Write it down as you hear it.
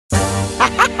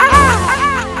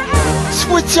It's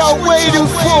what y'all waiting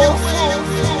for.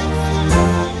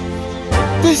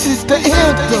 This is the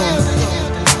anthem.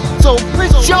 So put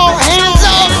your hands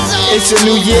up. It's a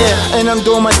new year and I'm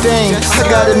doing my thing. I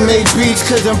gotta make beats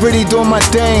cause I'm really doing my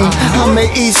thing. I'm an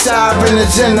east side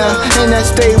representer and I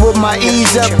stay with my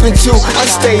ease up until I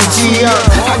stay G up.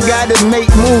 I gotta make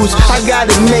moves, I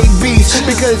gotta make beats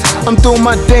because I'm doing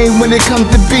my thing when it comes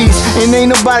to beats. And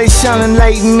ain't nobody shining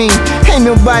like me, ain't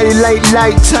nobody like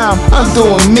Lyfetyme. I'm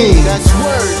doing me. That's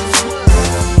word.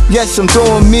 Yes, I'm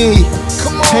doing me.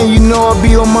 And you know I'll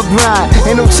be on my grind.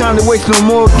 Ain't no time to waste no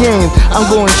more games. I'm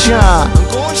gonna shine.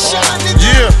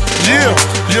 Yeah,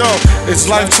 yo, it's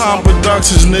Lyfetyme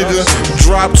Productions, nigga.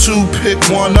 Drop 2, pick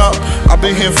 1 up. I've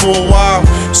been here for a while,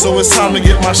 so it's time to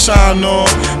get my shine on,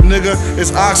 nigga.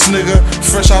 It's Ox, nigga.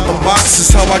 Fresh out the box is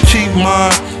how I keep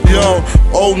mine. Yo,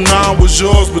 09 was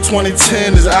yours, but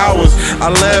 2010 is ours. I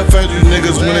laugh at you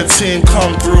niggas when a team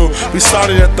come through. We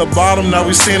started at the bottom, now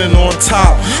we standing on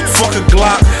top. Fuck a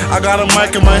Glock, I got a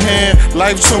mic in my hand.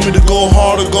 Life told me to go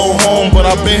hard or go home, but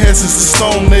I've been here since the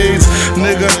Stone Age,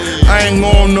 nigga. I ain't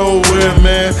going nowhere,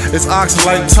 man. It's Ox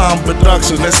Lyfetyme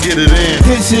Productions, let's get it in.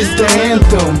 This is the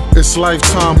anthem. It's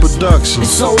Lyfetyme Productions.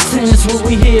 It's so tense, what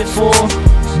we here for.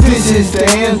 This is the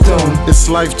anthem. It's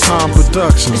Lyfetyme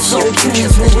Productions. It's so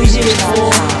tense, what we here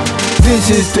for. This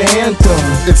is the anthem.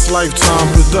 It's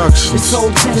Lyfetyme Productions. It's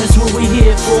so tense, what we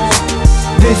here for.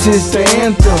 This is the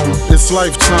anthem. It's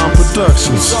Lyfetyme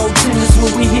Productions. So tense,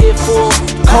 what we here for.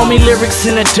 Call me lyrics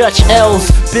in the Dutch L's.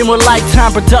 Been with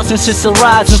Lyfetyme Productions since the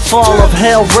rise and fall of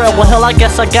hell. Real, well hell I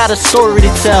guess I got a story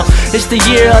to tell. It's the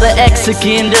year of the X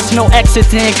again. There's no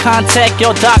exit in. Contact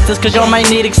your doctors cause y'all might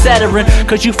need Excedrin.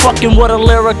 Cause you fucking with a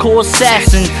lyrical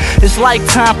assassin. It's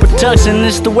Lyfetyme Production,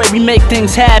 it's the way we make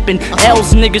things happen.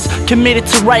 L's niggas committed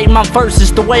to writing my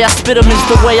verses. The way I spit them is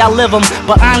the way I live them.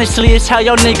 But honestly it's how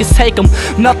y'all niggas take them.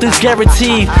 Nothing's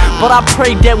guaranteed, but I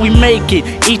pray that we make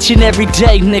it each and every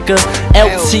day, nigga.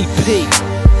 LTP.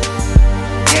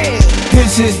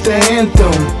 This is the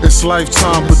anthem. It's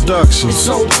Lyfetyme Productions.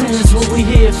 So tense, what we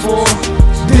here for.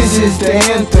 This is the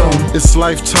anthem. It's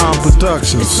Lyfetyme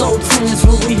Productions. So tense,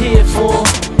 what we here for.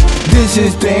 This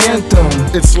is the anthem.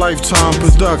 It's Lyfetyme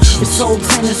Productions. So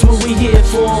tense, what we here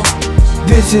for.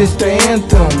 This is the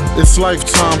anthem. It's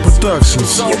Lyfetyme Productions.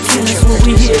 So tense, what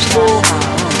we here for.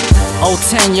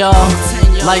 010 y'all,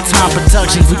 Lyfetyme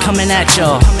Productions, we coming at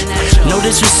y'all. No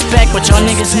disrespect, but y'all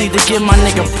niggas need to give my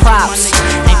nigga props.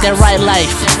 Ain't that right,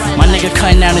 Life? My nigga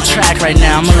cutting down the track right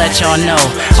now, I'ma let y'all know.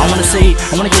 I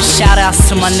wanna give shout outs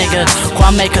to my nigga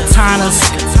Kwame Katanas,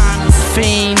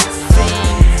 Fiend,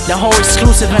 the whole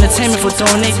exclusive entertainment for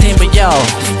doing their thing. But yo,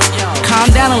 calm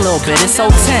down a little bit, it's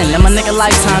 010. Let my nigga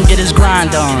Lyfetyme get his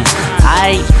grind on.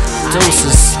 Aight,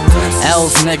 deuces,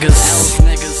 L's niggas.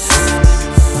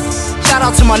 Shout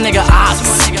out to my nigga Ox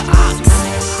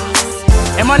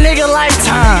and my nigga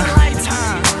Lyfetyme.